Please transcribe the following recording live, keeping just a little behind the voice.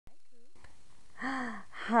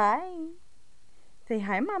Hi. Say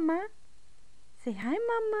hi, Mama. Say hi,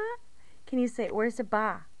 Mama. Can you say, where's the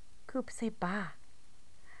ba? Coop, say ba.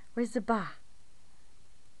 Where's the ba?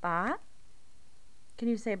 Ba? Can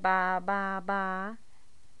you say ba, ba, ba?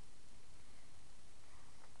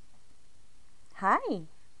 Hi.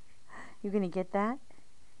 You gonna get that?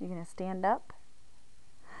 You gonna stand up?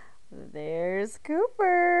 There's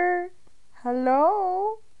Cooper.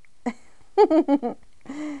 Hello.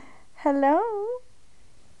 Hello.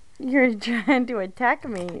 You're trying to attack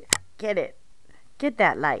me. Get it. Get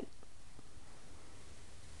that light.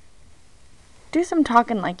 Do some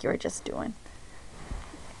talking like you were just doing.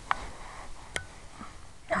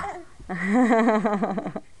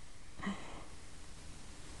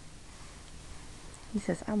 He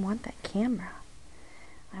says, I want that camera.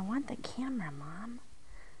 I want the camera, Mom.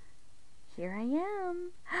 Here I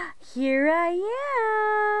am. Here I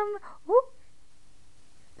am. Whoop.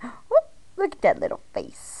 Whoop. Look at that little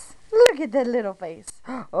face. Look at that little face.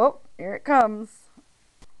 Oh, here it comes.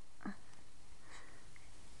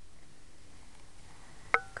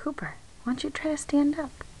 Cooper, why don't you try to stand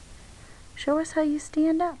up? Show us how you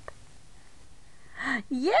stand up.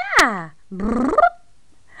 Yeah! Brrr.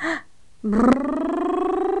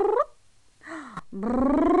 Brrr.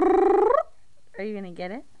 Brrr. Are you gonna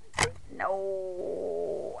get it?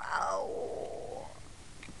 No. Ow.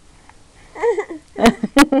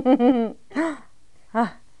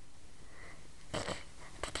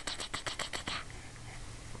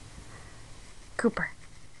 Cooper.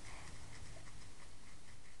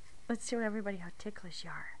 Let's show everybody how ticklish you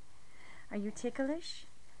are. Are you ticklish?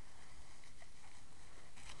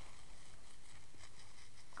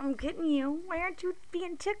 I'm getting you. Why aren't you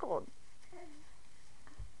being tickled?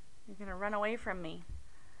 You're gonna run away from me.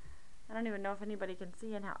 I don't even know if anybody can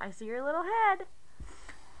see it now. I see your little head.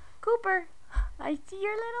 Cooper, I see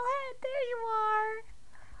your little head. There you are.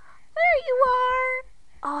 There you are.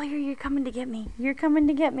 Oh, you're coming to get me. You're coming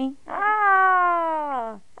to get me.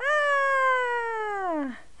 Ah!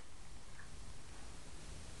 Ah!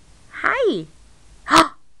 Hi.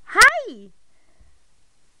 Hi.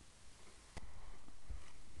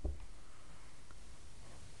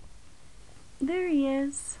 There he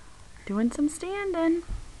is. Doing some standing.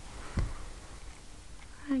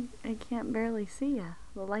 I can't barely see you.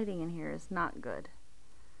 The lighting in here is not good.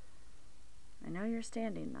 I know you're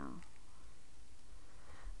standing though.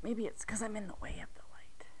 Maybe it's because I'm in the way of the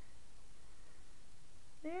light.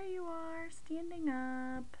 There you are, standing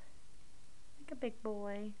up. Like a big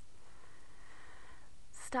boy.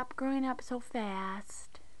 Stop growing up so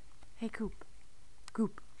fast. Hey, Coop.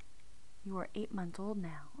 Coop. You are 8 months old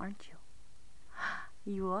now, aren't you?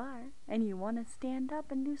 You are. And you want to stand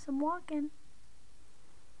up and do some walking.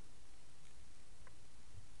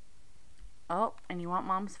 Oh, and you want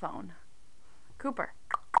Mom's phone. Cooper.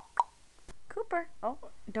 Cooper.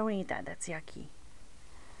 Oh, don't eat that. That's yucky.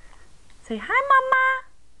 Say hi, Mama.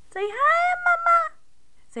 Say hi, Mama.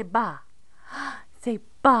 Say ba. Say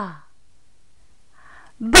ba.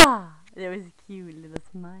 Ba. That was a cute little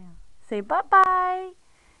smile. Say bye-bye.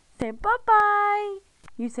 Say bye-bye.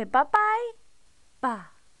 You say bye-bye. Ba.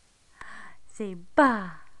 Say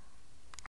ba.